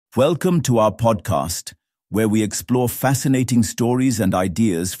Welcome to our podcast, where we explore fascinating stories and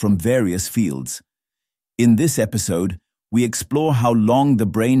ideas from various fields. In this episode, we explore how long the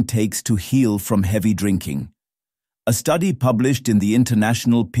brain takes to heal from heavy drinking. A study published in the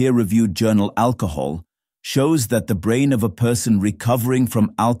international peer-reviewed journal Alcohol shows that the brain of a person recovering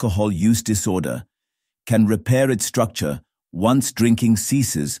from alcohol use disorder can repair its structure once drinking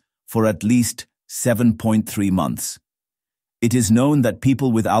ceases for at least 7.3 months. It is known that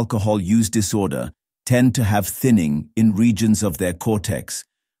people with alcohol use disorder tend to have thinning in regions of their cortex,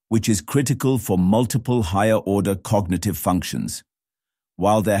 which is critical for multiple higher-order cognitive functions.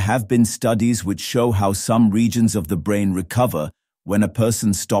 While there have been studies which show how some regions of the brain recover when a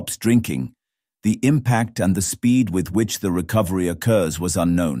person stops drinking, the impact and the speed with which the recovery occurs was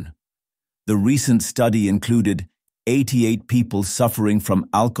unknown. The recent study included 88 people suffering from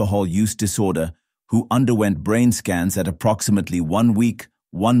alcohol use disorder who underwent brain scans at approximately 1 week,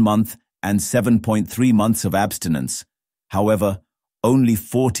 1 month, and 7.3 months of abstinence. However, only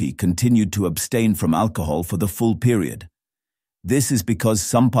 40 continued to abstain from alcohol for the full period. This is because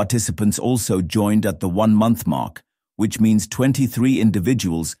some participants also joined at the 1-month mark, which means 23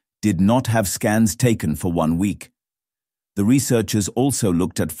 individuals did not have scans taken for 1 week. The researchers also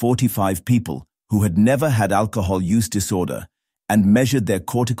looked at 45 people who had never had alcohol use disorder and measured their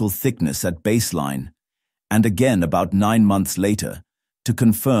cortical thickness at baseline, and again about 9 months later, to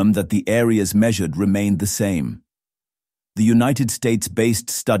confirm that the areas measured remained the same. The United States-based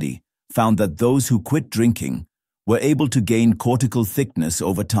study found that those who quit drinking were able to gain cortical thickness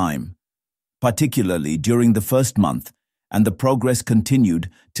over time, particularly during the first month, and the progress continued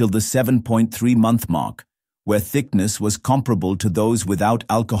till the 7.3-month mark, where thickness was comparable to those without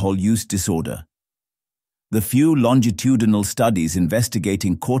alcohol use disorder. The few longitudinal studies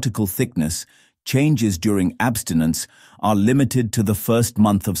investigating cortical thickness changes during abstinence are limited to the first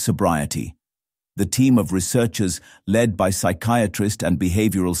month of sobriety. The team of researchers led by psychiatrist and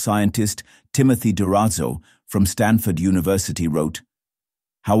behavioral scientist Timothy Durazzo from Stanford University wrote,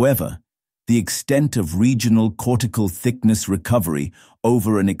 "However, the extent of regional cortical thickness recovery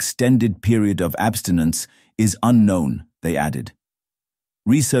over an extended period of abstinence is unknown," they added.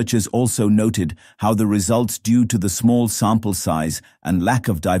 Researchers also noted how the results due to the small sample size and lack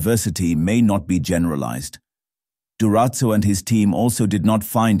of diversity may not be generalized. Durazzo and his team also did not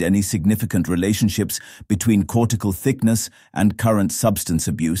find any significant relationships between cortical thickness and current substance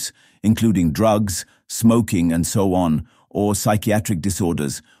abuse, including drugs, smoking, and so on, or psychiatric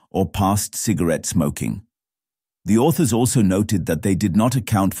disorders, or past cigarette smoking. The authors also noted that they did not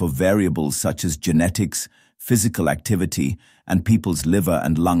account for variables such as genetics, physical activity, and people's liver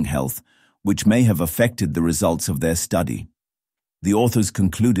and lung health, which may have affected the results of their study. The authors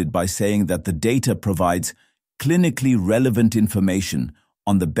concluded by saying that the data provides clinically relevant information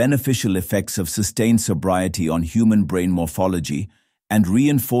on the beneficial effects of sustained sobriety on human brain morphology and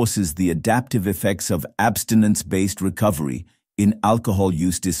reinforces the adaptive effects of abstinence-based recovery in alcohol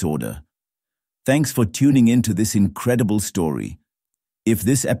use disorder. Thanks for tuning in to this incredible story. If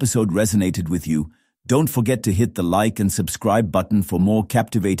this episode resonated with you, don't forget to hit the like and subscribe button for more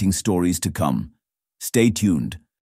captivating stories to come. Stay tuned.